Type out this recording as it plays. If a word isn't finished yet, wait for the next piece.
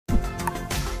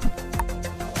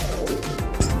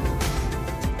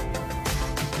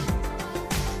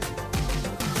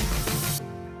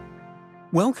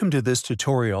Welcome to this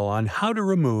tutorial on how to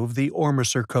remove the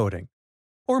ORMOCER coating.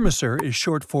 ORMOCER is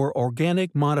short for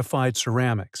Organic Modified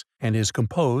Ceramics and is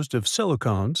composed of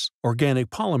silicones, organic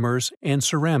polymers, and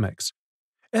ceramics.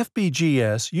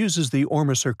 FBGS uses the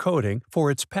ORMOCER coating for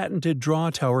its patented draw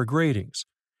tower gratings.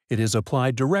 It is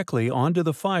applied directly onto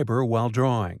the fiber while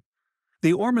drawing.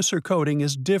 The ORMOCER coating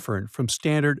is different from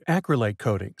standard acrylate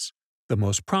coatings. The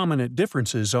most prominent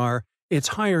differences are its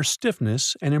higher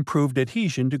stiffness and improved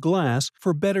adhesion to glass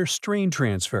for better strain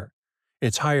transfer,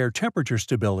 its higher temperature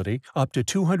stability up to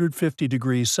 250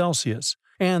 degrees Celsius,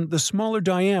 and the smaller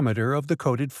diameter of the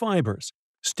coated fibers,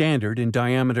 standard in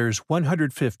diameters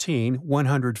 115,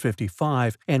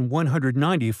 155, and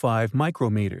 195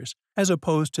 micrometers, as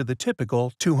opposed to the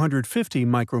typical 250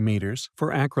 micrometers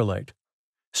for acrylate.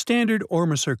 Standard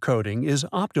ORMOCER coating is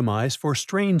optimized for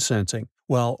strain sensing,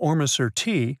 while ORMOCER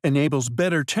T enables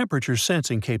better temperature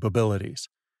sensing capabilities.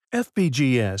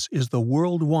 FBGS is the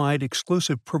worldwide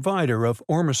exclusive provider of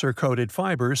ORMOCER-coated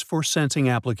fibers for sensing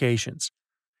applications.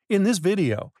 In this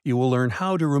video, you will learn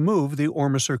how to remove the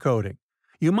ORMOCER coating.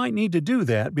 You might need to do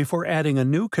that before adding a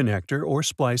new connector or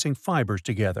splicing fibers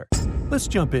together. Let's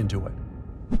jump into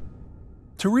it.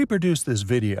 To reproduce this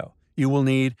video, you will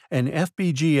need an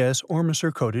FBGS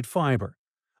ORMOCER-coated fiber,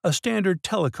 a standard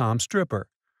telecom stripper,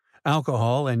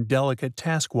 alcohol and delicate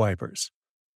task wipers.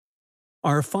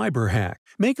 Our fiber hack: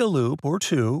 make a loop or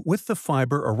two with the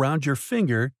fiber around your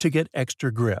finger to get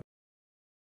extra grip.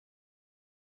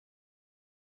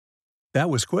 That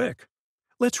was quick.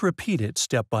 Let's repeat it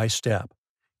step by step.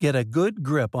 Get a good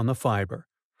grip on the fiber.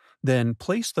 Then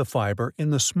place the fiber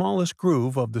in the smallest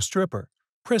groove of the stripper.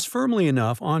 Press firmly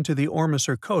enough onto the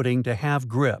ORMOCER coating to have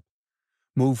grip.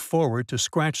 Move forward to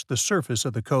scratch the surface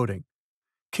of the coating.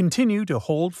 Continue to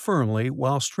hold firmly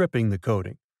while stripping the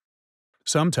coating.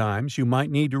 Sometimes you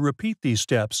might need to repeat these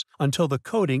steps until the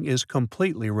coating is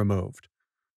completely removed.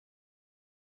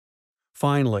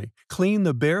 Finally, clean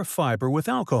the bare fiber with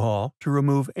alcohol to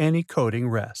remove any coating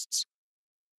rests.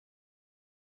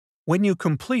 When you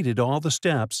completed all the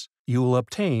steps, you will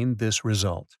obtain this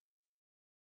result.